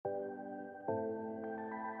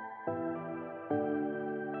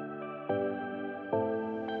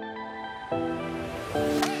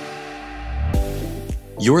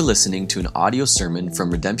You're listening to an audio sermon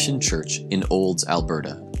from Redemption Church in Olds,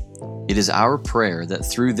 Alberta. It is our prayer that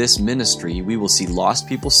through this ministry we will see lost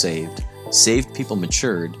people saved, saved people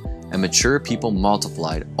matured, and mature people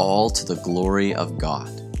multiplied, all to the glory of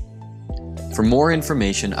God. For more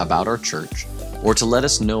information about our church, or to let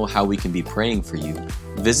us know how we can be praying for you,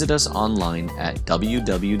 visit us online at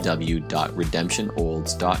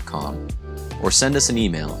www.redemptionolds.com or send us an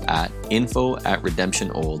email at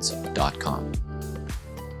info@redemptionolds.com.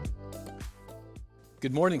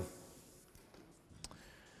 Good morning.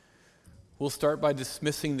 We'll start by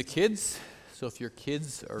dismissing the kids. So if your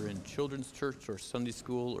kids are in children's church or Sunday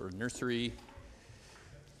school or nursery.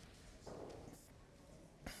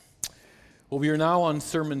 Well, we are now on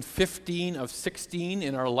sermon 15 of 16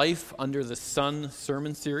 in our Life Under the Sun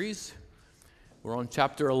sermon series. We're on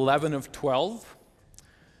chapter 11 of 12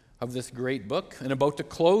 of this great book and about to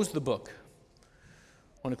close the book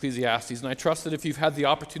on Ecclesiastes. And I trust that if you've had the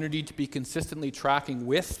opportunity to be consistently tracking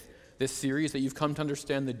with this series, that you've come to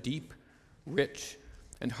understand the deep, rich,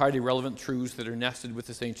 and highly relevant truths that are nested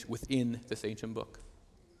within this ancient book.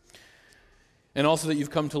 And also that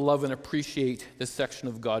you've come to love and appreciate this section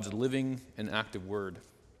of God's living and active word.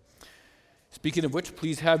 Speaking of which,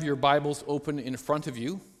 please have your Bibles open in front of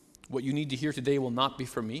you. What you need to hear today will not be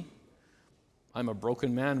from me. I'm a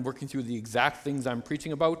broken man working through the exact things I'm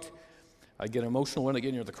preaching about. I get emotional when I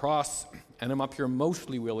get near the cross, and I'm up here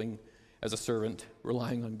mostly willing as a servant,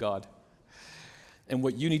 relying on God. And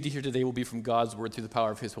what you need to hear today will be from God's word through the power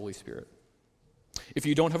of His Holy Spirit. If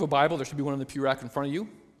you don't have a Bible, there should be one on the pew rack in front of you.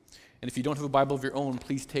 And if you don't have a Bible of your own,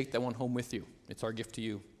 please take that one home with you. It's our gift to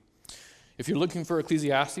you. If you're looking for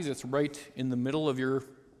Ecclesiastes, it's right in the middle of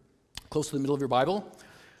close to the middle of your Bible.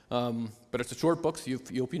 But it's a short book, so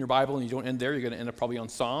you open your Bible and you don't end there. You're going to end up probably on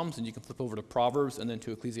Psalms, and you can flip over to Proverbs and then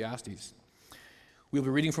to Ecclesiastes. We'll be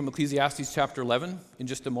reading from Ecclesiastes chapter 11 in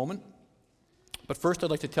just a moment. But first, I'd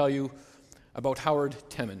like to tell you about Howard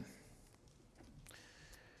Temin.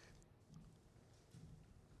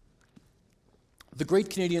 The great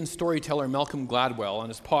Canadian storyteller Malcolm Gladwell, on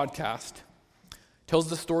his podcast, tells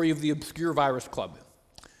the story of the Obscure Virus Club.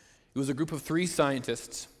 It was a group of 3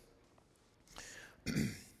 scientists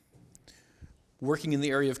working in the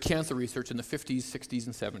area of cancer research in the 50s, 60s,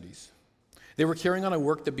 and 70s. They were carrying on a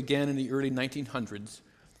work that began in the early 1900s,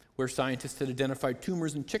 where scientists had identified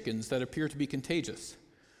tumors in chickens that appear to be contagious.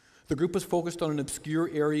 The group was focused on an obscure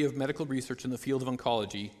area of medical research in the field of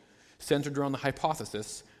oncology, centered around the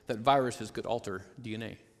hypothesis that viruses could alter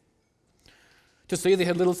DNA. To say they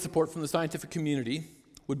had little support from the scientific community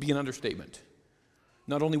would be an understatement.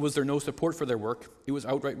 Not only was there no support for their work, it was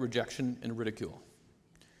outright rejection and ridicule.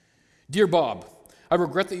 Dear Bob, I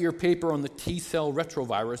regret that your paper on the T-cell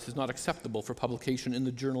retrovirus is not acceptable for publication in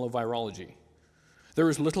the Journal of Virology. There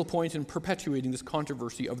is little point in perpetuating this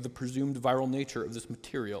controversy of the presumed viral nature of this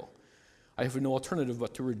material. I have no alternative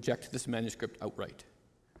but to reject this manuscript outright.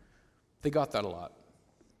 They got that a lot.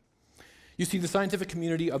 You see, the scientific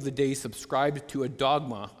community of the day subscribed to a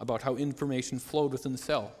dogma about how information flowed within the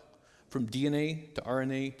cell, from DNA to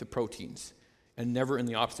RNA to proteins, and never in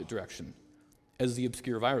the opposite direction, as the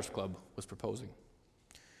Obscure Virus Club was proposing.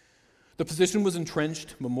 The position was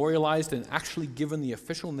entrenched, memorialized, and actually given the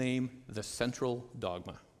official name, the Central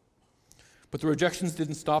Dogma. But the rejections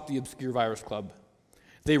didn't stop the Obscure Virus Club.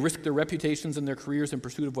 They risked their reputations and their careers in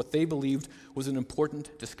pursuit of what they believed was an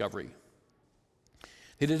important discovery.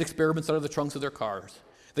 They did experiments out of the trunks of their cars.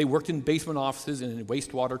 They worked in basement offices and in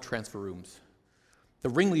wastewater transfer rooms. The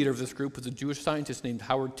ringleader of this group was a Jewish scientist named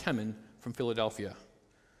Howard Temin from Philadelphia.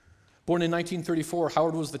 Born in 1934,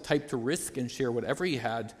 Howard was the type to risk and share whatever he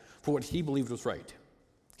had for what he believed was right.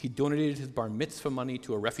 He donated his bar mitzvah money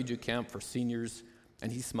to a refugee camp for seniors,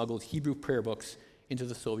 and he smuggled Hebrew prayer books into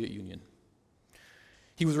the Soviet Union.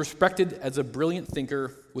 He was respected as a brilliant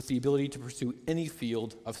thinker with the ability to pursue any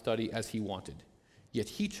field of study as he wanted. Yet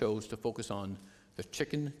he chose to focus on the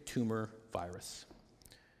chicken tumor virus.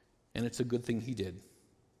 And it's a good thing he did.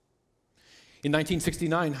 In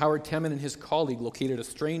 1969, Howard Temin and his colleague located a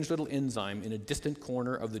strange little enzyme in a distant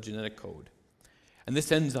corner of the genetic code. And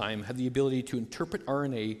this enzyme had the ability to interpret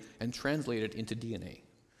RNA and translate it into DNA,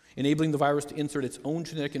 enabling the virus to insert its own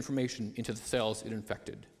genetic information into the cells it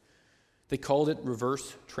infected. They called it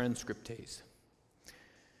reverse transcriptase.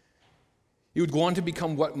 It would go on to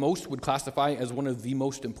become what most would classify as one of the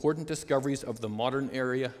most important discoveries of the modern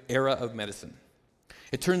era of medicine.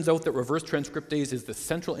 It turns out that reverse transcriptase is the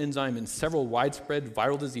central enzyme in several widespread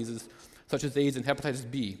viral diseases such as AIDS and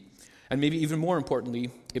hepatitis B, and maybe even more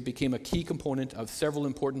importantly, it became a key component of several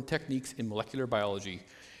important techniques in molecular biology,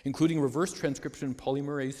 including reverse transcription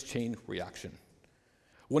polymerase chain reaction.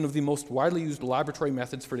 one of the most widely used laboratory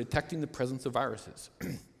methods for detecting the presence of viruses.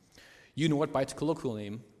 You know it by its colloquial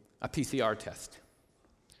name, a PCR test.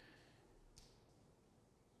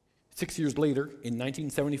 6 years later, in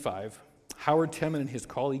 1975, Howard Temin and his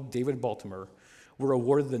colleague David Baltimore were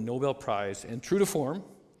awarded the Nobel Prize, and true to form,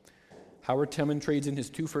 Howard Temin trades in his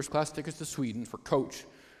 2 first-class tickets to Sweden for coach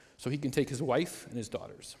so he can take his wife and his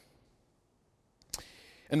daughters.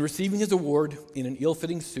 And receiving his award in an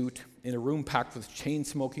ill-fitting suit in a room packed with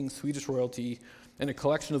chain-smoking Swedish royalty and a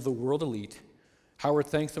collection of the world elite, Howard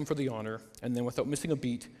thanks them for the honor, and then without missing a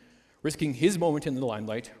beat, risking his moment in the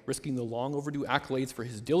limelight, risking the long-overdue accolades for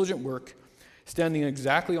his diligent work, standing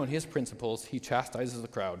exactly on his principles, he chastises the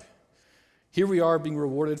crowd. Here we are being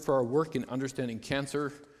rewarded for our work in understanding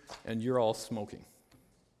cancer, and you're all smoking.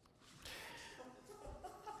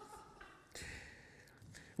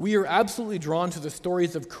 We are absolutely drawn to the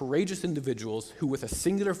stories of courageous individuals who, with a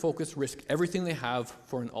singular focus, risk everything they have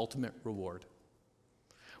for an ultimate reward.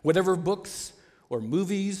 Whatever books or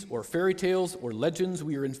movies or fairy tales or legends,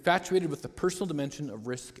 we are infatuated with the personal dimension of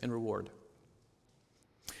risk and reward.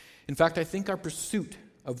 In fact, I think our pursuit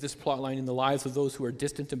of this plotline in the lives of those who are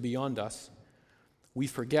distant and beyond us, we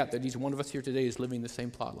forget that each one of us here today is living the same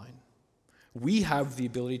plotline. We have the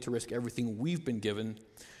ability to risk everything we've been given,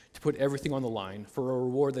 to put everything on the line for a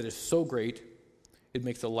reward that is so great, it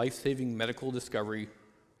makes a life-saving medical discovery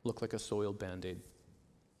look like a soiled Band-Aid.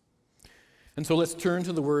 And so let's turn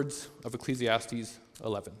to the words of Ecclesiastes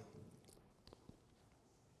 11.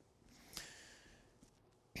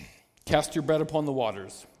 Cast your bread upon the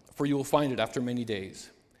waters, for you will find it after many days.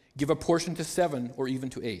 Give a portion to 7 or even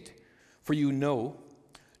to 8, for you know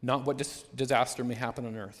not what disaster may happen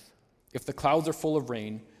on earth. If the clouds are full of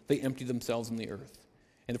rain, they empty themselves in the earth.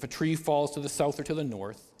 And if a tree falls to the south or to the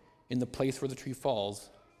north, in the place where the tree falls,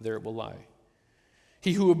 there it will lie.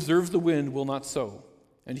 He who observes the wind will not sow,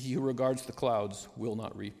 and he who regards the clouds will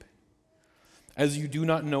not reap. As you do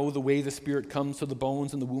not know the way the Spirit comes to the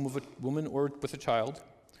bones in the womb of a woman or with a child,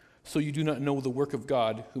 so you do not know the work of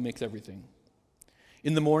God who makes everything.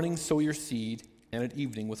 In the morning sow your seed, and at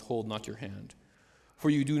evening withhold not your hand. For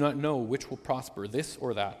you do not know which will prosper, this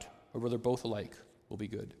or that, or whether both alike will be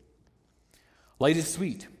good. Light is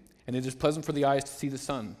sweet, and it is pleasant for the eyes to see the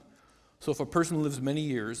sun. So if a person lives many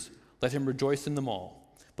years, let him rejoice in them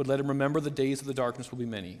all. But let him remember the days of the darkness will be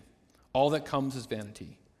many. All that comes is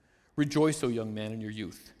vanity. Rejoice, O young man, in your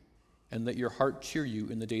youth, and let your heart cheer you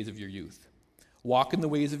in the days of your youth. Walk in the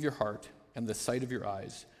ways of your heart and the sight of your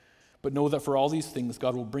eyes. But know that for all these things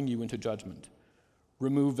God will bring you into judgment.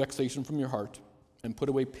 Remove vexation from your heart, and put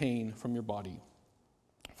away pain from your body.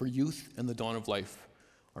 For youth and the dawn of life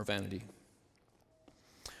are vanity.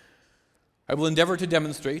 I will endeavor to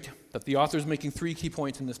demonstrate that the author is making 3 key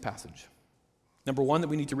points in this passage. Number 1, that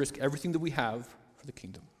we need to risk everything that we have for the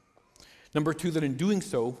kingdom. Number 2, that in doing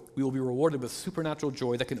so, we will be rewarded with supernatural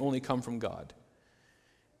joy that can only come from God.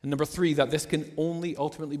 And number 3, that this can only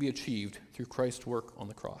ultimately be achieved through Christ's work on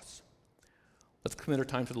the cross. Let's commit our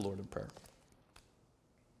time to the Lord in prayer.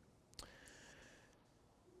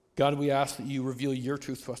 God, we ask that you reveal your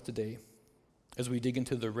truth to us today. As we dig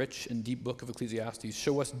into the rich and deep book of Ecclesiastes,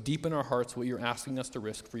 show us deep in our hearts what you're asking us to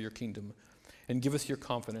risk for your kingdom, and give us your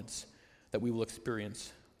confidence that we will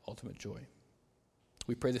experience ultimate joy.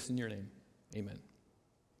 We pray this in your name. Amen.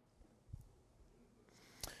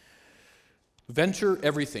 Venture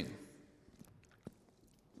everything.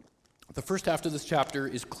 The first half of this chapter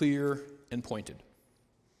is clear and pointed.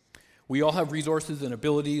 We all have resources and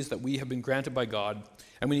abilities that we have been granted by God,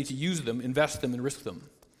 and we need to use them, invest them, and risk them.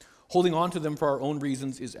 Holding on to them for our own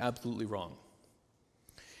reasons is absolutely wrong.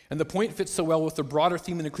 And the point fits so well with the broader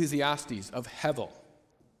theme in Ecclesiastes of hevel.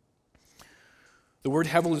 The word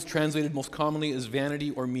hevel is translated most commonly as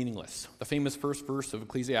vanity or meaningless. The famous first verse of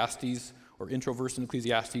Ecclesiastes, or intro verse in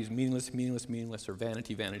Ecclesiastes, meaningless, meaningless, meaningless, or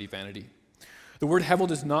vanity, vanity, vanity. The word hevel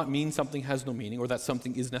does not mean something has no meaning or that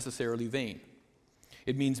something is necessarily vain.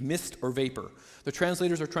 It means mist or vapor. The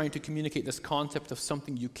translators are trying to communicate this concept of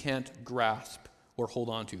something you can't grasp or hold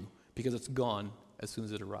on to, because it's gone as soon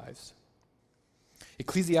as it arrives.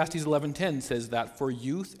 Ecclesiastes 11:10 says that for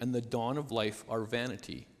youth and the dawn of life are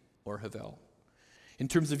vanity, or hevel. In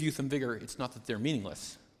terms of youth and vigor, it's not that they're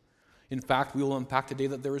meaningless. In fact, we will unpack today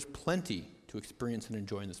that there is plenty to experience and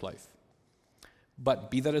enjoy in this life. But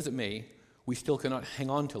be that as it may, we still cannot hang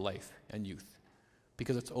on to life and youth,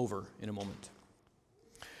 because it's over in a moment.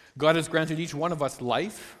 God has granted each one of us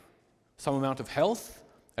life, some amount of health,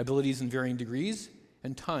 abilities in varying degrees,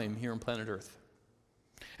 and time here on planet Earth.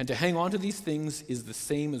 And to hang on to these things is the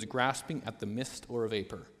same as grasping at the mist or a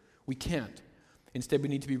vapor. We can't. Instead, we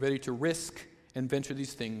need to be ready to risk and venture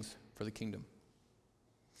these things for the kingdom.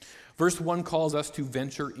 Verse 1 calls us to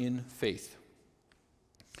venture in faith.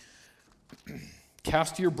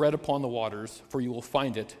 Cast your bread upon the waters, for you will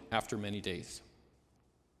find it after many days.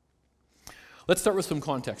 Let's start with some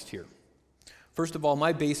context here. First of all,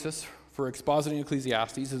 my basis for expositing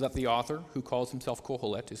Ecclesiastes is that the author, who calls himself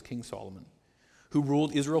Kohelet, is King Solomon, who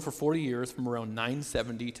ruled Israel for 40 years from around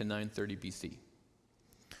 970 to 930 BC.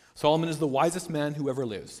 Solomon is the wisest man who ever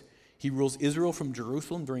lives. He rules Israel from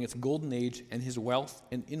Jerusalem during its golden age, and his wealth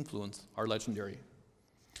and influence are legendary.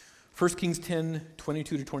 1 Kings 10,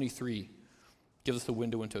 22 to 23 gives us a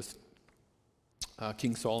window into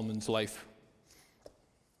King Solomon's life.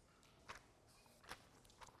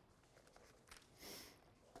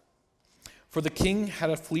 For the king had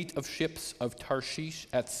a fleet of ships of Tarshish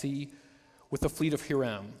at sea with a fleet of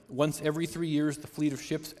Hiram. Once every 3 years, the fleet of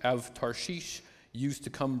ships of Tarshish used to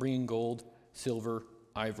come bringing gold, silver,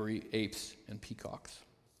 ivory, apes, and peacocks.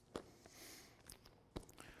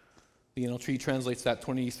 The NLT translates that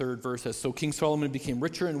 23rd verse as, so King Solomon became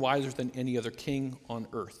richer and wiser than any other king on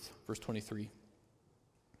earth. Verse 23.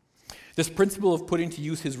 This principle of putting to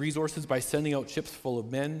use his resources by sending out ships full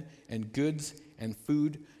of men and goods and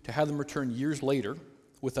food to have them return years later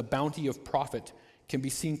with a bounty of profit can be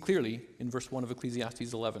seen clearly in verse 1 of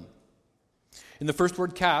Ecclesiastes 11. In the first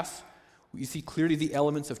word, cast, we see clearly the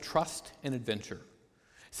elements of trust and adventure,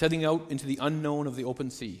 setting out into the unknown of the open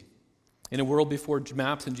sea. In a world before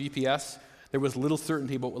maps and GPS, there was little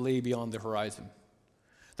certainty about what lay beyond the horizon.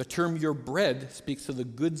 The term your bread speaks to the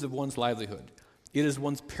goods of one's livelihood. It is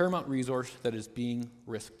one's paramount resource that is being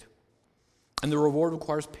risked. And the reward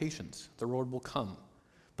requires patience. The reward will come,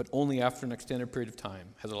 but only after an extended period of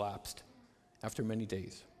time has elapsed, after many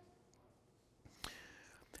days.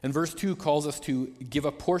 And verse 2 calls us to give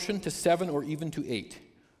a portion to 7 or even to 8,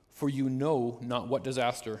 for you know not what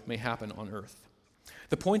disaster may happen on earth.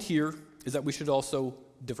 The point here is that we should also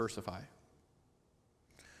diversify.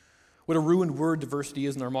 What a ruined word diversity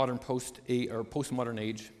is in our modern postmodern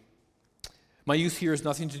age. My use here has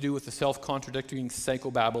nothing to do with the self-contradicting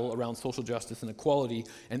psychobabble around social justice and equality,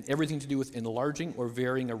 and everything to do with enlarging or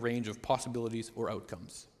varying a range of possibilities or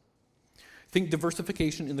outcomes. Think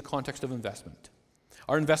diversification in the context of investment.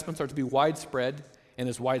 Our investments are to be widespread, and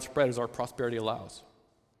as widespread as our prosperity allows.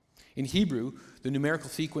 In Hebrew, the numerical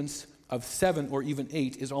sequence of 7 or even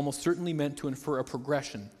 8 is almost certainly meant to infer a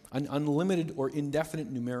progression, an unlimited or indefinite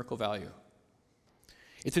numerical value.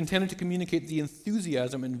 It's intended to communicate the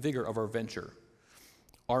enthusiasm and vigor of our venture,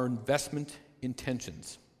 our investment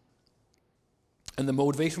intentions. And the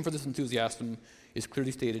motivation for this enthusiasm is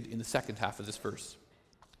clearly stated in the second half of this verse.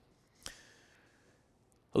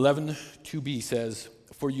 11:2b says,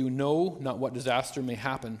 for you know not what disaster may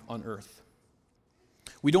happen on earth.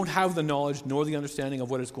 We don't have the knowledge nor the understanding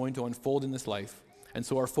of what is going to unfold in this life, and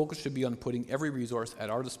so our focus should be on putting every resource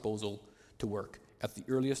at our disposal to work at the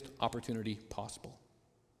earliest opportunity possible.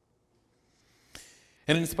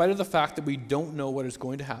 And in spite of the fact that we don't know what is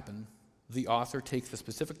going to happen, the author takes a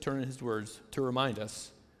specific turn in his words to remind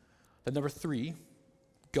us that number 3,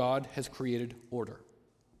 God has created order.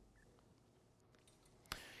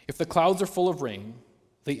 If the clouds are full of rain,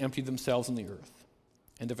 they empty themselves in the earth.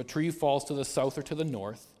 And if a tree falls to the south or to the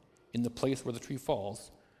north, in the place where the tree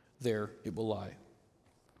falls, there it will lie.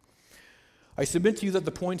 I submit to you that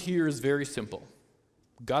the point here is very simple.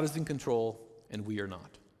 God is in control, and we are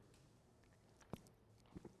not.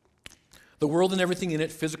 The world and everything in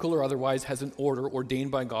it, physical or otherwise, has an order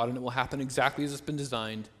ordained by God, and it will happen exactly as it's been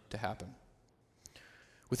designed to happen.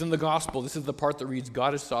 Within the gospel, this is the part that reads,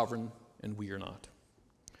 God is sovereign, and we are not.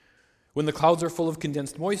 When the clouds are full of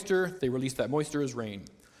condensed moisture, they release that moisture as rain.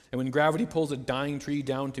 And when gravity pulls a dying tree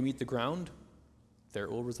down to meet the ground, there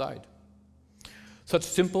it will reside. Such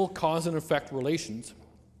simple cause and effect relations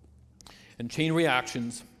and chain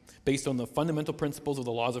reactions based on the fundamental principles of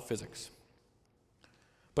the laws of physics.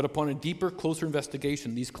 But upon a deeper, closer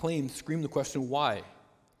investigation, these claims scream the question, why?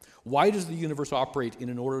 Why does the universe operate in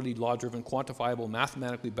an orderly, law-driven, quantifiable,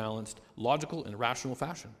 mathematically balanced, logical, and rational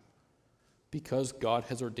fashion? Because God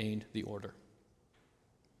has ordained the order.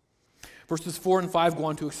 Verses 4 and 5 go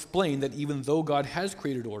on to explain that even though God has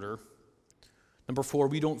created order, number 4,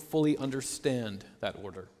 we don't fully understand that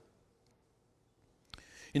order.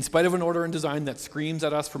 In spite of an order and design that screams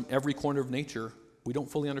at us from every corner of nature, we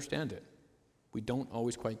don't fully understand it. We don't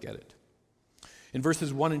always quite get it. In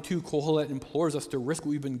verses 1 and 2, Kohelet implores us to risk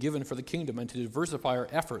what we've been given for the kingdom and to diversify our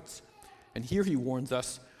efforts. And here he warns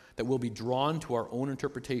us that we'll be drawn to our own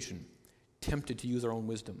interpretation, tempted to use our own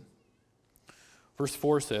wisdom. Verse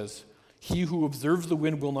 4 says, he who observes the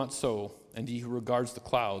wind will not sow, and he who regards the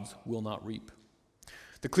clouds will not reap.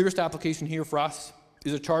 The clearest application here for us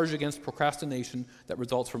is a charge against procrastination that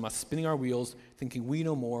results from us spinning our wheels, thinking we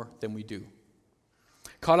know more than we do.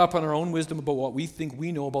 Caught up on our own wisdom about what we think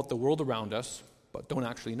we know about the world around us, but don't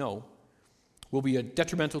actually know, will be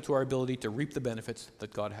detrimental to our ability to reap the benefits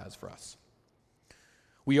that God has for us.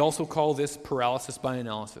 We also call this paralysis by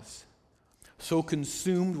analysis. So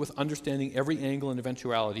consumed with understanding every angle and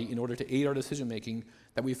eventuality in order to aid our decision-making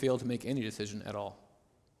that we fail to make any decision at all.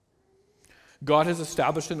 God has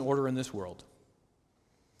established an order in this world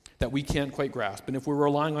that we can't quite grasp, and if we're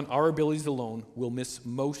relying on our abilities alone, we'll miss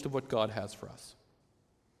most of what God has for us.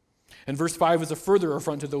 And verse 5 is a further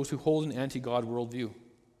affront to those who hold an anti-God worldview.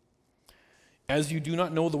 As you do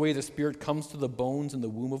not know the way the Spirit comes to the bones in the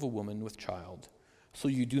womb of a woman with child, so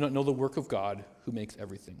you do not know the work of God who makes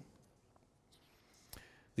everything.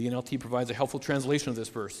 The NLT provides a helpful translation of this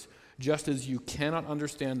verse. Just as you cannot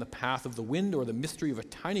understand the path of the wind or the mystery of a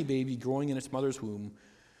tiny baby growing in its mother's womb,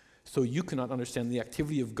 so you cannot understand the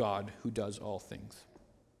activity of God who does all things.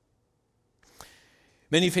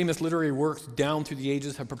 Many famous literary works down through the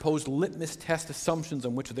ages have proposed litmus test assumptions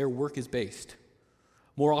on which their work is based.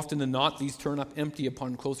 More often than not, these turn up empty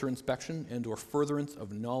upon closer inspection and or furtherance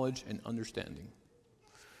of knowledge and understanding.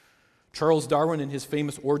 Charles Darwin, in his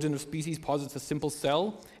famous Origin of Species, posits a simple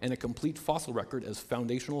cell and a complete fossil record as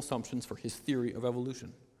foundational assumptions for his theory of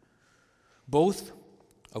evolution, both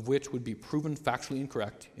of which would be proven factually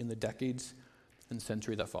incorrect in the decades and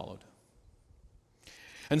century that followed.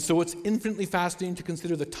 And so it's infinitely fascinating to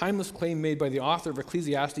consider the timeless claim made by the author of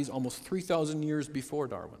Ecclesiastes almost 3,000 years before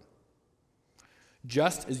Darwin.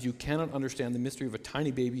 Just as you cannot understand the mystery of a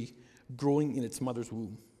tiny baby growing in its mother's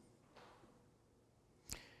womb.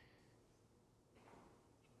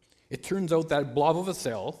 It turns out that blob of a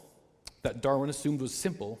cell that Darwin assumed was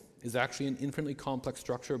simple is actually an infinitely complex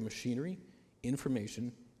structure of machinery,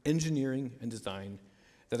 information, engineering, and design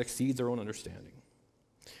that exceeds our own understanding.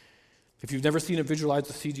 If you've never seen it visualized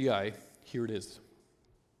with CGI, here it is.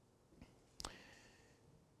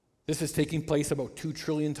 This is taking place about 2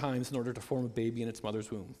 trillion times in order to form a baby in its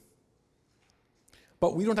mother's womb.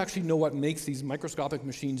 But we don't actually know what makes these microscopic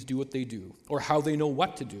machines do what they do, or how they know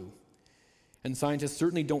what to do. And scientists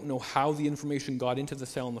certainly don't know how the information got into the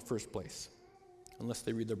cell in the first place, unless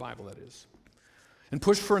they read their Bible, that is. And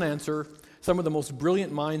pushed for an answer, some of the most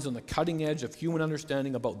brilliant minds on the cutting edge of human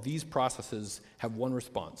understanding about these processes have one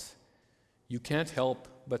response. You can't help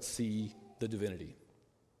but see the divinity.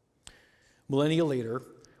 Millennia later,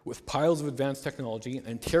 with piles of advanced technology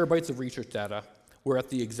and terabytes of research data, we're at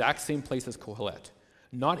the exact same place as Kohelet,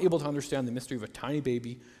 not able to understand the mystery of a tiny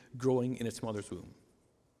baby growing in its mother's womb.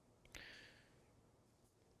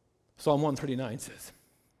 Psalm 139 says,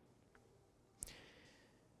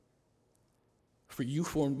 "For you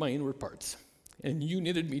formed my inward parts, and you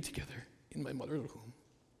knitted me together in my mother's womb.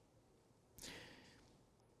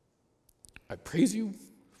 I praise you,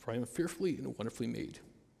 for I am fearfully and wonderfully made.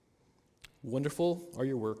 Wonderful are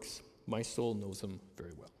your works, my soul knows them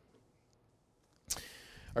very well."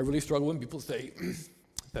 I really struggle when people say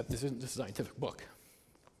that this isn't a scientific book.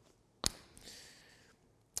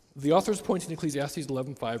 The author's point in Ecclesiastes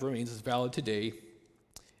 11:5 remains as valid today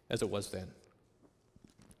as it was then.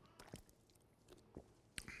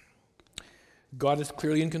 God is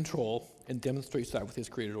clearly in control and demonstrates that with his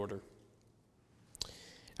created order.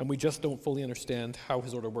 And we just don't fully understand how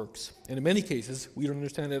his order works. And in many cases, we don't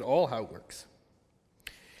understand at all how it works.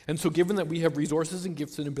 And so given that we have resources and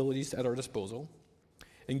gifts and abilities at our disposal,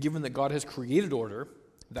 and given that God has created order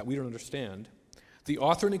that we don't understand, the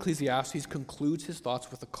author in Ecclesiastes concludes his thoughts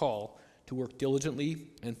with a call to work diligently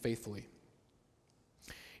and faithfully.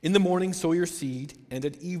 In the morning sow your seed, and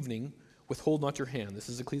at evening withhold not your hand. This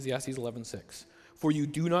is Ecclesiastes 11:6. For you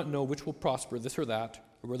do not know which will prosper, this or that,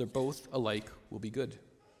 or whether both alike will be good.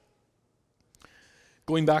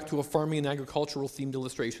 Going back to a farming and agricultural themed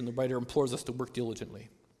illustration, the writer implores us to work diligently.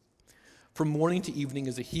 From morning to evening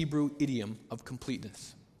is a Hebrew idiom of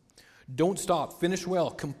completeness. Don't stop, finish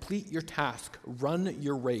well, complete your task, run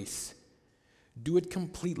your race. Do it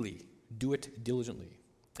completely, do it diligently.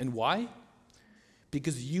 And why?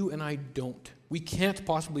 Because you and I don't. We can't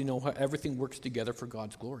possibly know how everything works together for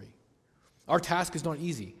God's glory. Our task is not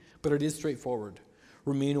easy, but it is straightforward.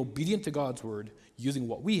 Remain obedient to God's word, using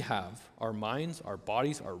what we have, our minds, our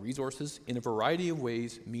bodies, our resources, in a variety of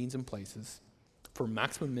ways, means, and places, for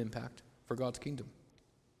maximum impact for God's kingdom.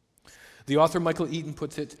 The author Michael Eaton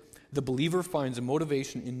puts it, the believer finds a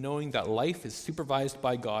motivation in knowing that life is supervised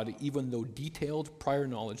by God, even though detailed prior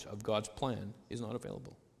knowledge of God's plan is not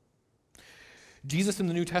available. Jesus in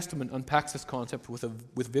the New Testament unpacks this concept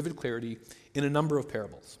with vivid clarity in a number of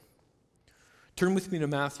parables. Turn with me to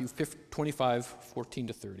Matthew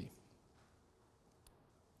 25:14-30.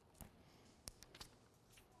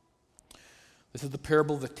 This is the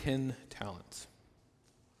parable of the 10 talents.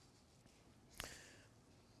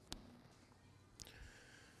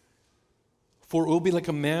 For it will be like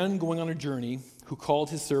a man going on a journey who called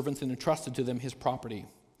his servants and entrusted to them his property.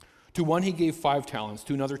 To one he gave 5 talents,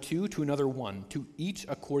 to another 2, to another 1, to each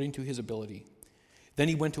according to his ability. Then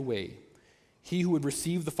he went away. He who had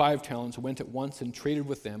received the 5 talents went at once and traded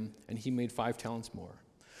with them, and he made 5 talents more.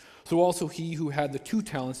 So also he who had the 2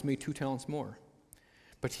 talents made 2 talents more.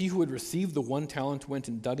 But he who had received the 1 talent went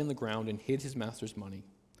and dug in the ground and hid his master's money.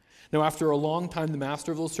 Now after a long time the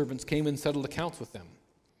master of those servants came and settled accounts with them.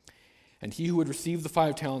 And he who had received the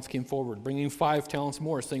 5 talents came forward, bringing 5 talents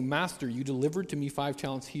more, saying, Master, you delivered to me 5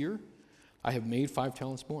 talents here. I have made 5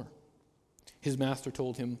 talents more. His master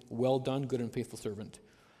told him, Well done, good and faithful servant.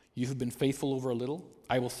 You have been faithful over a little.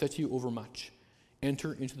 I will set you over much.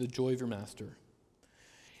 Enter into the joy of your master.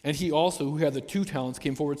 And he also, who had the 2 talents,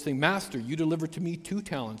 came forward, saying, Master, you delivered to me 2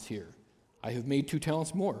 talents here. I have made 2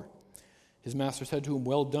 talents more. His master said to him,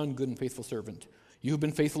 Well done, good and faithful servant. You have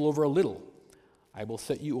been faithful over a little. I will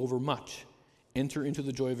set you over much. Enter into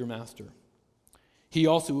the joy of your master. He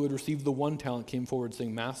also, who had received the 1 talent, came forward,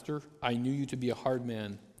 saying, Master, I knew you to be a hard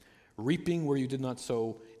man, reaping where you did not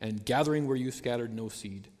sow, and gathering where you scattered no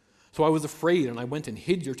seed. So I was afraid, and I went and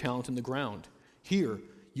hid your talent in the ground. Here,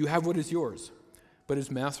 you have what is yours. But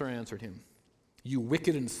his master answered him, You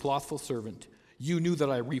wicked and slothful servant, you knew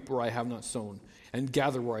that I reap where I have not sown, and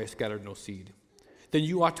gather where I scattered no seed. Then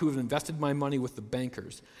you ought to have invested my money with the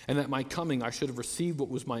bankers, and at my coming I should have received what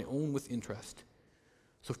was my own with interest.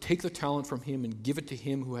 So take the talent from him and give it to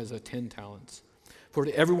him who has 10 talents. For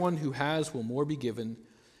to everyone who has will more be given,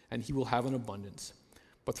 and he will have an abundance.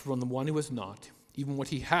 But from the one who has not, even what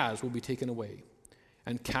he has will be taken away.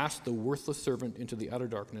 And cast the worthless servant into the utter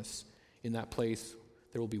darkness. In that place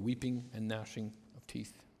there will be weeping and gnashing of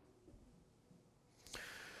teeth.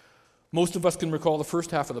 Most of us can recall the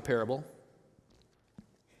first half of the parable,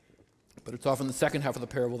 but it's often the second half of the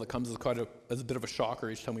parable that comes as a bit of a shocker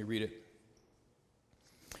each time we read it.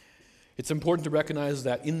 It's important to recognize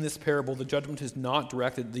that in this parable, the judgment is not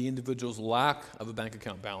directed at the individual's lack of a bank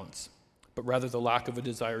account balance, but rather the lack of a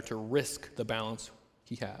desire to risk the balance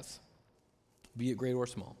he has, be it great or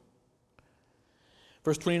small.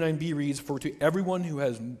 Verse 29b reads, For to everyone who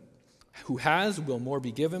has will more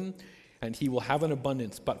be given, and he will have an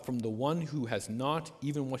abundance, but from the one who has not,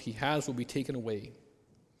 even what he has will be taken away.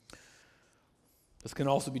 This can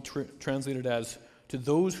also be translated as, To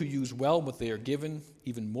those who use well what they are given,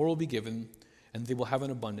 even more will be given, and they will have an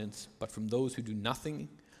abundance, but from those who do nothing,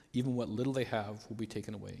 even what little they have will be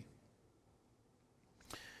taken away.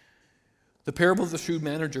 The parable of the shrewd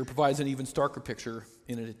manager provides an even starker picture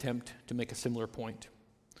in an attempt to make a similar point.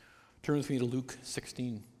 Turn with me to Luke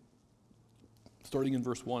 16, starting in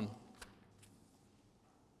verse 1.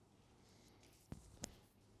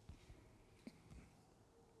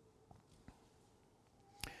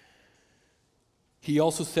 He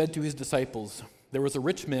also said to his disciples, There was a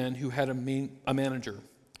rich man who had a manager,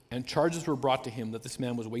 and charges were brought to him that this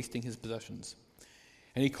man was wasting his possessions.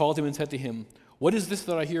 And he called him and said to him, What is this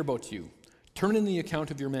that I hear about you? Turn in the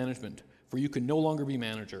account of your management, for you can no longer be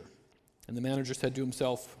manager. And the manager said to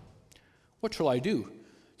himself, What shall I do?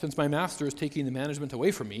 Since my master is taking the management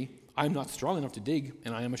away from me, I am not strong enough to dig,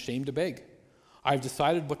 and I am ashamed to beg. I have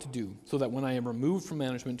decided what to do, so that when I am removed from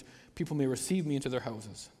management, people may receive me into their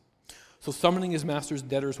houses. So summoning his master's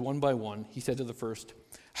debtors one by one, he said to the first,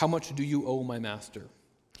 How much do you owe my master?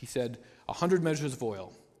 He said, 100 measures of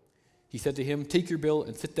oil. He said to him, Take your bill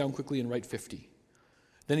and sit down quickly and write 50.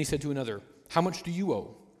 Then he said to another, How much do you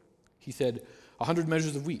owe? He said, 100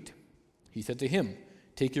 measures of wheat. He said to him,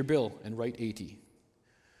 Take your bill and write 80.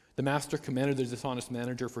 The master commended the dishonest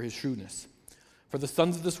manager for his shrewdness. For the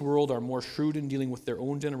sons of this world are more shrewd in dealing with their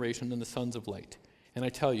own generation than the sons of light. And I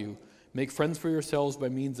tell you, make friends for yourselves by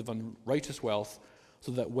means of unrighteous wealth,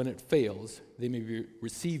 so that when it fails, they may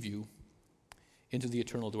receive you into the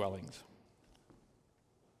eternal dwellings.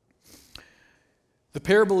 The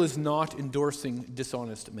parable is not endorsing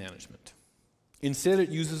dishonest management. Instead, it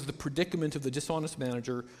uses the predicament of the dishonest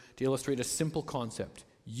manager to illustrate a simple concept.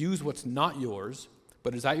 Use what's not yours,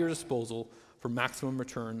 but is at your disposal for maximum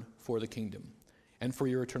return for the kingdom and for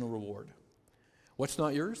your eternal reward. What's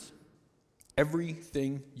not yours?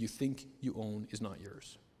 Everything you think you own is not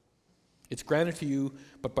yours. It's granted to you,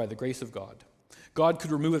 but by the grace of God. God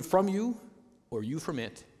could remove it from you or you from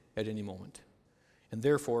it at any moment, and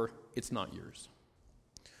therefore it's not yours.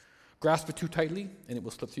 Grasp it too tightly, and it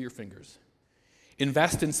will slip through your fingers.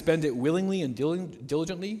 Invest and spend it willingly and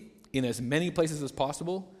diligently in as many places as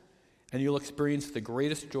possible, and you'll experience the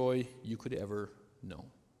greatest joy you could ever know.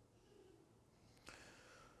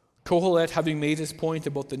 Kohelet, having made his point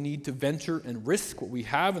about the need to venture and risk what we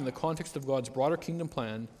have in the context of God's broader kingdom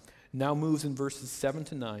plan, now moves in verses 7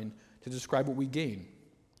 to 9 to describe what we gain,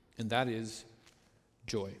 and that is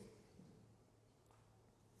joy.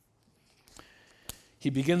 He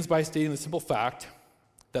begins by stating the simple fact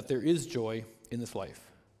that there is joy in this life.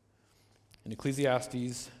 In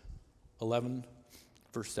Ecclesiastes 11,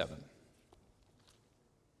 verse 7.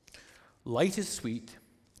 Light is sweet,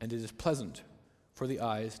 and it is pleasant for the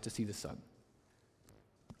eyes to see the sun.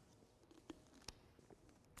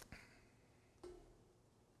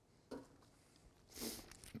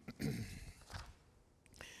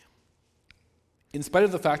 In spite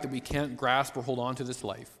of the fact that we can't grasp or hold on to this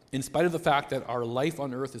life, in spite of the fact that our life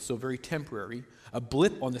on earth is so very temporary, a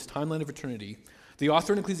blip on this timeline of eternity, the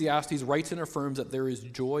author in Ecclesiastes writes and affirms that there is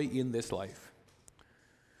joy in this life.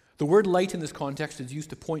 The word light in this context is used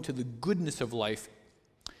to point to the goodness of life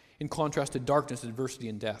in contrast to darkness, adversity,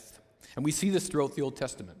 and death. And we see this throughout the Old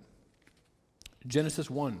Testament. Genesis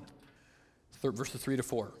 1, verses 3 to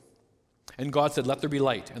 4. And God said, "Let there be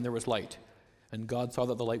light," and there was light. And God saw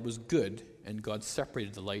that the light was good, and God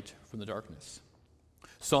separated the light from the darkness.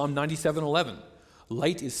 Psalm 97:11.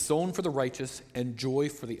 Light is sown for the righteous, and joy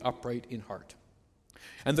for the upright in heart.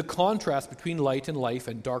 And the contrast between light and life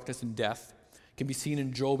and darkness and death can be seen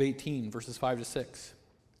in Job 18, verses 5 to 6.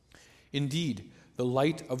 Indeed, the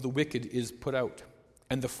light of the wicked is put out,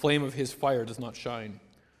 and the flame of his fire does not shine.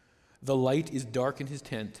 The light is dark in his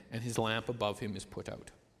tent, and his lamp above him is put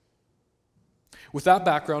out. With that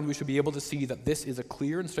background, we should be able to see that this is a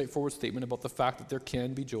clear and straightforward statement about the fact that there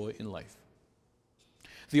can be joy in life.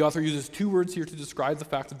 The author uses two words here to describe the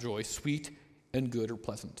fact of joy: sweet and good or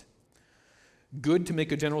pleasant. Good to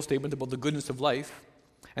make a general statement about the goodness of life,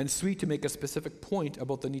 and sweet to make a specific point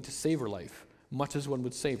about the need to savor life, much as one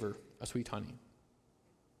would savor a sweet honey.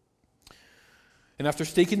 And after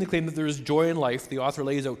staking the claim that there is joy in life, the author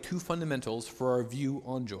lays out two fundamentals for our view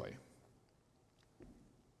on joy.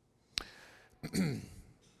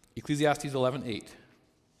 Ecclesiastes 11:8.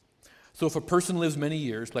 So if a person lives many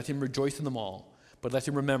years, let him rejoice in them all, but let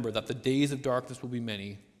him remember that the days of darkness will be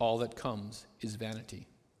many. All that comes is vanity.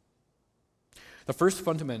 The first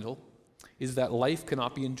fundamental is that life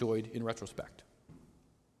cannot be enjoyed in retrospect.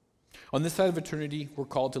 On this side of eternity, we're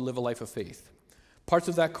called to live a life of faith. Parts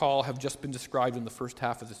of that call have just been described in the first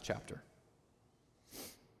half of this chapter.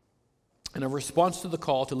 And a response to the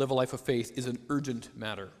call to live a life of faith is an urgent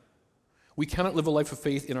matter. We cannot live a life of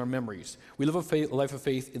faith in our memories. We live a life of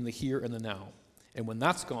faith in the here and the now. And when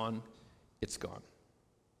that's gone, it's gone.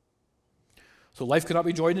 So life cannot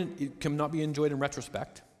be enjoyed in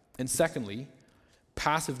retrospect. And secondly,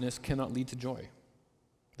 passiveness cannot lead to joy.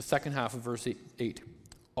 The second half of verse 8.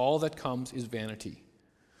 All that comes is vanity.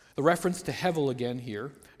 The reference to Hevel again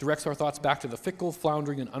here directs our thoughts back to the fickle,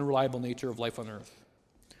 floundering, and unreliable nature of life on earth.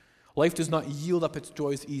 Life does not yield up its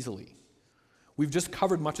joys easily. We've just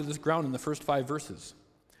covered much of this ground in the first 5 verses.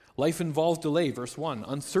 Life involves delay, verse 1,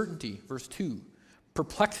 uncertainty, verse 2,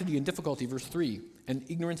 perplexity and difficulty, verse 3, and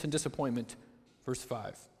ignorance and disappointment, verse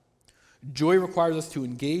 5. Joy requires us to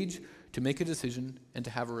engage, to make a decision, and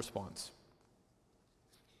to have a response.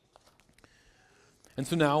 And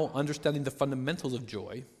so now, understanding the fundamentals of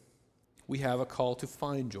joy, we have a call to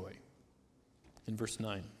find joy in verse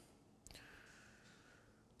 9.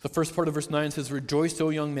 The first part of verse 9 says, "Rejoice, O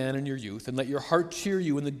young man, in your youth, and let your heart cheer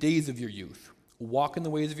you in the days of your youth. Walk in the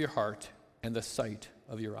ways of your heart and the sight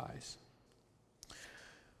of your eyes."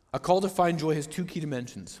 A call to find joy has 2 key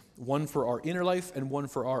dimensions, one for our inner life and one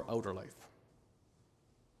for our outer life.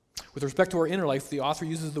 With respect to our inner life, the author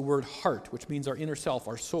uses the word heart, which means our inner self,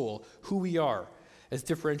 our soul, who we are, as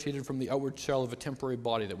differentiated from the outward shell of a temporary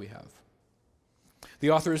body that we have.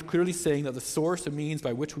 The author is clearly saying that the source and means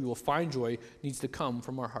by which we will find joy needs to come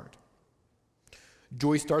from our heart.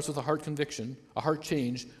 Joy starts with a heart conviction, a heart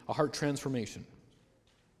change, a heart transformation.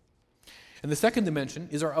 And the second dimension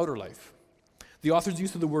is our outer life. The author's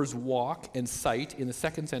use of the words walk and sight in the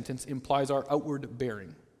second sentence implies our outward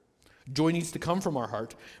bearing. Joy needs to come from our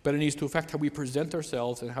heart, but it needs to affect how we present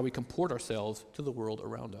ourselves and how we comport ourselves to the world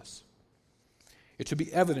around us. It should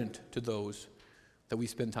be evident to those that we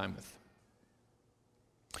spend time with.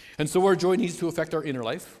 And so our joy needs to affect our inner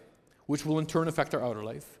life, which will in turn affect our outer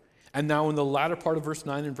life. And now in the latter part of verse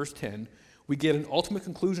 9 and verse 10, we get an ultimate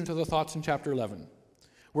conclusion to the thoughts in chapter 11.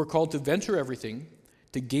 We're called to venture everything,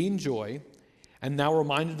 to gain joy, and now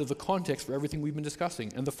reminded of the context for everything we've been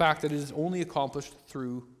discussing and the fact that it is only accomplished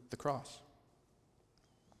through the cross.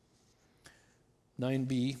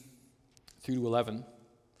 9b through to 11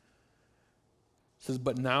 says,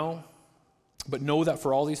 "But now But know that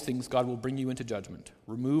for all these things God will bring you into judgment.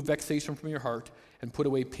 Remove vexation from your heart and put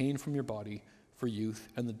away pain from your body, for youth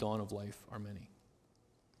and the dawn of life are many.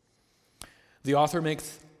 The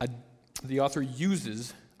author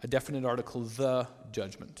uses a definite article, the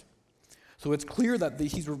judgment. So it's clear that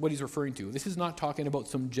what he's referring to. This is not talking about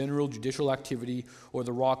some general judicial activity or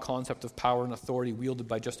the raw concept of power and authority wielded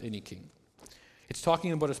by just any king. It's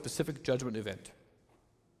talking about a specific judgment event.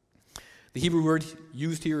 The Hebrew word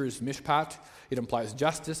used here is mishpat. It implies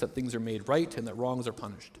justice, that things are made right, and that wrongs are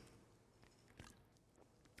punished.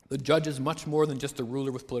 The judge is much more than just a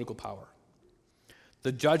ruler with political power.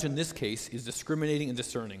 The judge in this case is discriminating and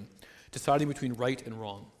discerning, deciding between right and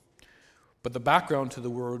wrong. But the background to the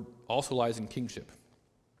word also lies in kingship,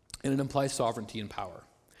 and it implies sovereignty and power.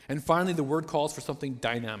 And finally, the word calls for something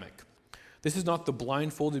dynamic. This is not the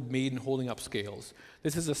blindfolded maiden holding up scales.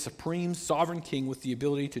 This is a supreme sovereign king with the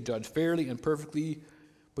ability to judge fairly and perfectly,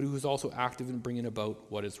 but who is also active in bringing about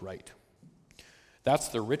what is right. That's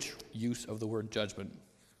the rich use of the word judgment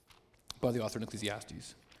by the author in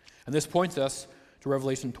Ecclesiastes. And this points us to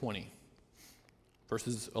Revelation 20,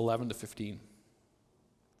 verses 11 to 15.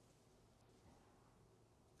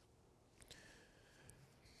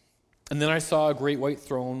 And then I saw a great white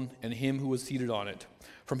throne and him who was seated on it.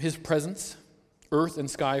 From his presence, earth and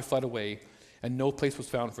sky fled away, and no place was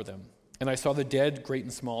found for them. And I saw the dead, great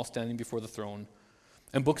and small, standing before the throne.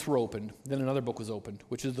 And books were opened. Then another book was opened,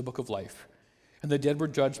 which is the book of life. And the dead were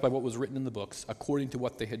judged by what was written in the books, according to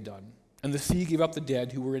what they had done. And the sea gave up the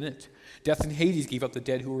dead who were in it. Death and Hades gave up the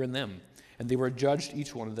dead who were in them. And they were judged,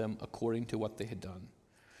 each one of them, according to what they had done.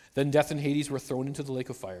 Then death and Hades were thrown into the lake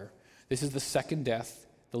of fire. This is the second death,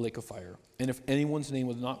 the lake of fire. And if anyone's name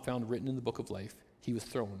was not found written in the book of life, he was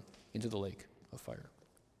thrown into the lake of fire.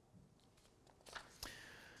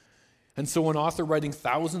 And so an author writing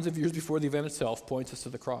thousands of years before the event itself points us to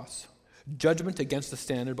the cross. Judgment against the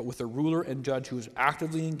standard, but with a ruler and judge who is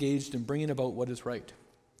actively engaged in bringing about what is right.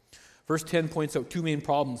 Verse 10 points out two main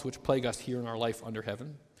problems which plague us here in our life under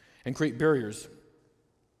heaven and create barriers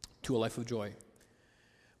to a life of joy.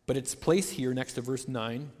 But its place here next to verse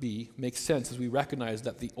 9b makes sense as we recognize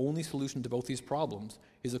that the only solution to both these problems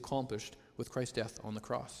is accomplished with Christ's death on the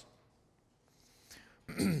cross.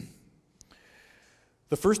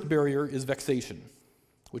 The first barrier is vexation,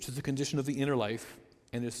 which is a condition of the inner life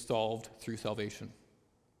and is solved through salvation.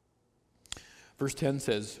 Verse 10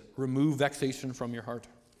 says, remove vexation from your heart.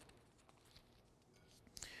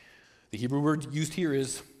 The Hebrew word used here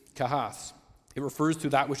is kahas. It refers to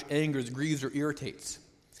that which angers, grieves, or irritates.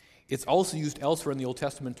 It's also used elsewhere in the Old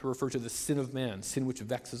Testament to refer to the sin of man, sin which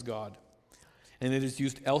vexes God. And it is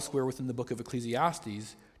used elsewhere within the book of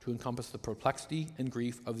Ecclesiastes to encompass the perplexity and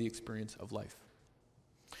grief of the experience of life.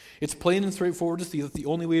 It's plain and straightforward to see that the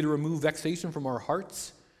only way to remove vexation from our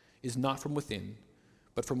hearts is not from within,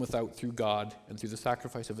 but from without through God and through the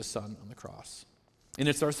sacrifice of his Son on the cross. And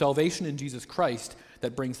it's our salvation in Jesus Christ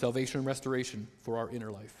that brings salvation and restoration for our inner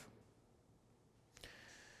life.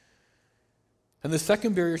 And the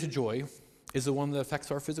second barrier to joy is the one that affects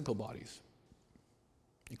our physical bodies.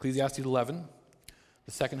 Ecclesiastes 11,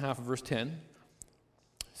 the second half of verse 10,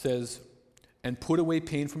 says, and put away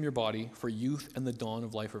pain from your body, for youth and the dawn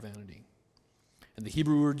of life are vanity. And the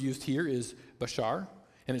Hebrew word used here is bashar,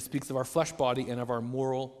 and it speaks of our flesh body and of our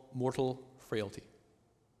mortal frailty.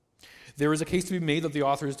 There is a case to be made that the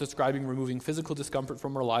author is describing removing physical discomfort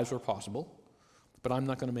from our lives where possible, but I'm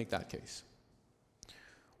not going to make that case.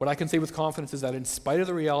 What I can say with confidence is that in spite of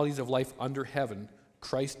the realities of life under heaven,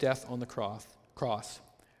 Christ's death on the cross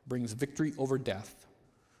brings victory over death,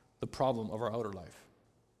 the problem of our outer life.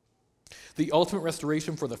 The ultimate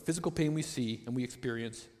restoration for the physical pain we see and we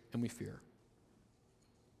experience and we fear.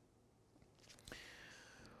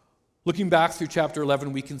 Looking back through chapter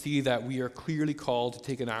 11, we can see that we are clearly called to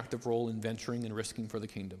take an active role in venturing and risking for the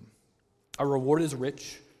kingdom. Our reward is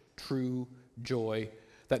rich, true joy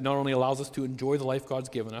that not only allows us to enjoy the life God's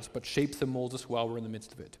given us, but shapes and molds us while we're in the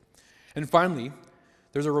midst of it. And finally,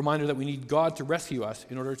 there's a reminder that we need God to rescue us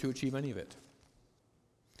in order to achieve any of it.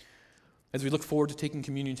 As we look forward to taking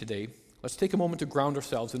communion today, let's take a moment to ground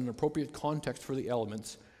ourselves in an appropriate context for the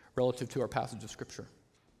elements relative to our passage of Scripture.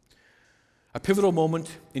 A pivotal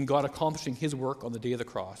moment in God accomplishing his work on the day of the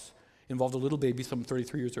cross involved a little baby some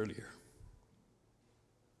 33 years earlier.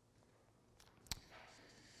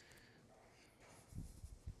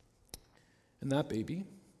 And that baby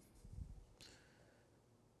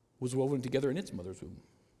was woven together in its mother's womb,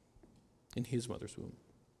 in his mother's womb.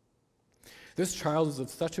 This child is of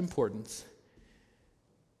such importance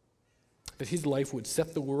that his life would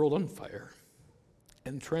set the world on fire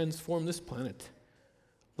and transform this planet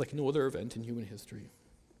like no other event in human history.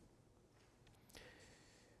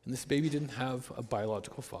 And this baby didn't have a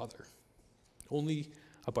biological father, only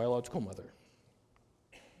a biological mother.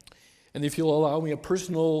 And if you'll allow me a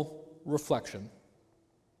personal reflection,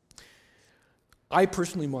 I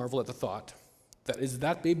personally marvel at the thought that as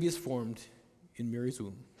that baby is formed in Mary's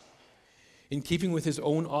womb, in keeping with his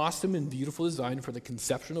own awesome and beautiful design for the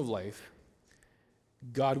conception of life,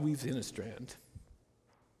 God weaves in a strand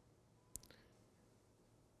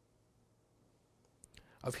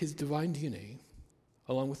of his divine DNA,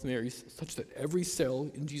 along with Mary's, such that every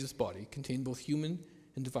cell in Jesus' body contained both human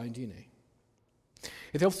and divine DNA.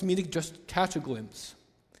 It helps me to just catch a glimpse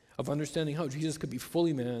of understanding how Jesus could be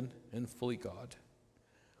fully man and fully God.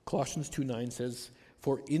 Colossians 2:9 says,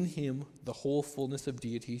 "For in him the whole fullness of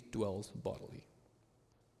deity dwells bodily."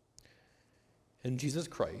 And Jesus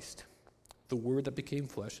Christ, the Word that became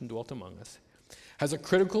flesh and dwelt among us, has a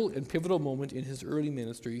critical and pivotal moment in his early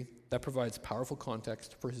ministry that provides powerful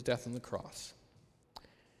context for his death on the cross.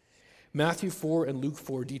 Matthew 4 and Luke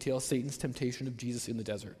 4 detail Satan's temptation of Jesus in the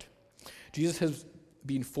desert. Jesus has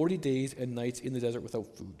been 40 days and nights in the desert without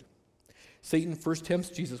food. Satan first tempts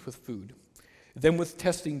Jesus with food, then with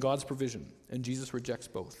testing God's provision, and Jesus rejects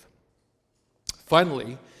both.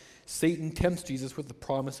 Finally, Satan tempts Jesus with the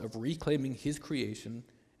promise of reclaiming his creation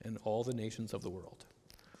and all the nations of the world.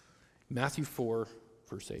 Matthew 4,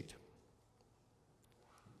 verse 8.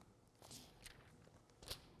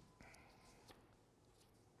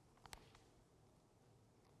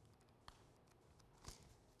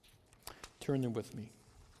 Turn there with me.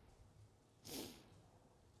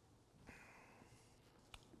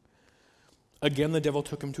 Again, the devil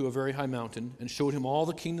took him to a very high mountain and showed him all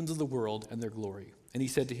the kingdoms of the world and their glory. And he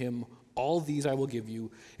said to him, "All these I will give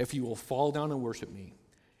you if you will fall down and worship me."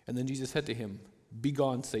 And then Jesus said to him,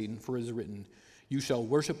 "Begone, Satan, for it is written, you shall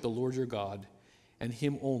worship the Lord your God, and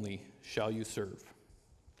him only shall you serve."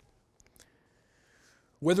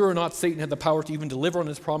 Whether or not Satan had the power to even deliver on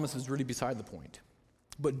his promise is really beside the point.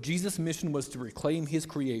 But Jesus' mission was to reclaim his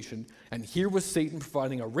creation, and here was Satan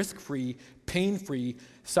providing a risk-free, pain-free,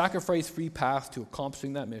 sacrifice-free path to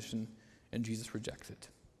accomplishing that mission, and Jesus rejects it.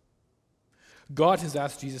 God has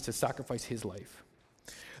asked Jesus to sacrifice his life.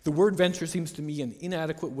 The word venture seems to me an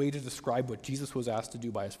inadequate way to describe what Jesus was asked to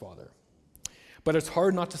do by his Father. But it's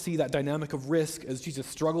hard not to see that dynamic of risk as Jesus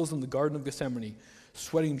struggles in the Garden of Gethsemane,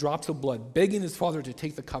 sweating drops of blood, begging his Father to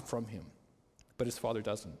take the cup from him. But his Father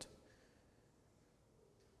doesn't.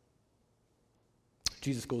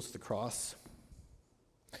 Jesus goes to the cross.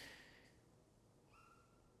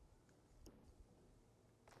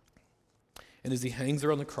 And as he hangs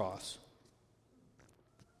there on the cross,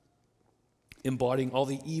 embodying all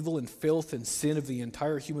the evil and filth and sin of the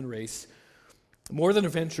entire human race, more than a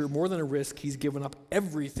venture, more than a risk, he's given up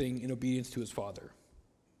everything in obedience to his Father.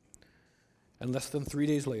 And less than 3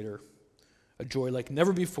 days later, a joy like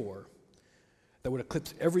never before that would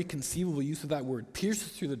eclipse every conceivable use of that word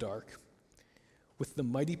pierces through the dark with the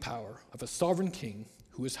mighty power of a sovereign king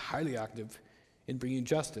who is highly active in bringing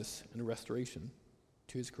justice and restoration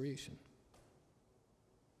to his creation.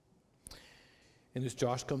 And as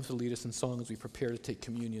Josh comes to lead us in song as we prepare to take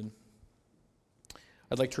communion,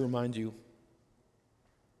 I'd like to remind you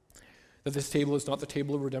that this table is not the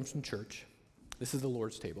table of Redemption Church. This is the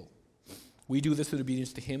Lord's table. We do this in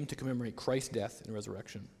obedience to him to commemorate Christ's death and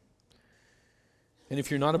resurrection. And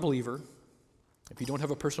if you're not a believer, if you don't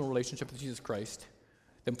have a personal relationship with Jesus Christ,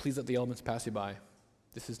 then please let the elements pass you by.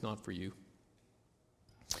 This is not for you.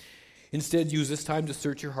 Instead, use this time to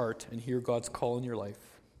search your heart and hear God's call in your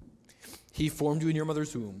life. He formed you in your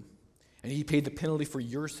mother's womb, and he paid the penalty for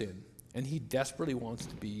your sin, and he desperately wants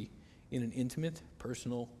to be in an intimate,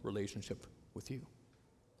 personal relationship with you.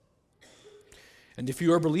 And if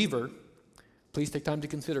you are a believer, please take time to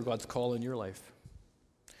consider God's call in your life.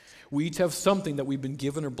 We each have something that we've been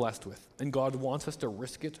given or blessed with, and God wants us to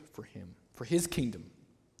risk it for him, for his kingdom.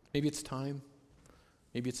 Maybe it's time,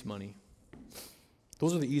 maybe it's money.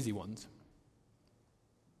 Those are the easy ones,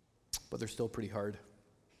 but they're still pretty hard.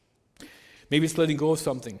 Maybe it's letting go of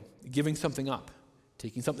something, giving something up,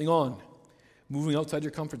 taking something on, moving outside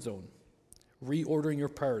your comfort zone, reordering your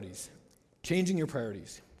priorities, changing your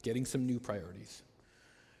priorities, getting some new priorities,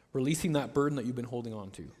 releasing that burden that you've been holding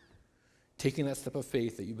on to, taking that step of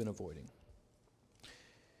faith that you've been avoiding.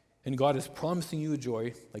 And God is promising you a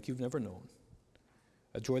joy like you've never known,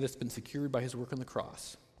 a joy that's been secured by his work on the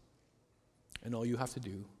cross. And all you have to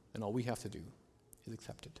do, and all we have to do, is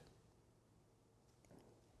accept it.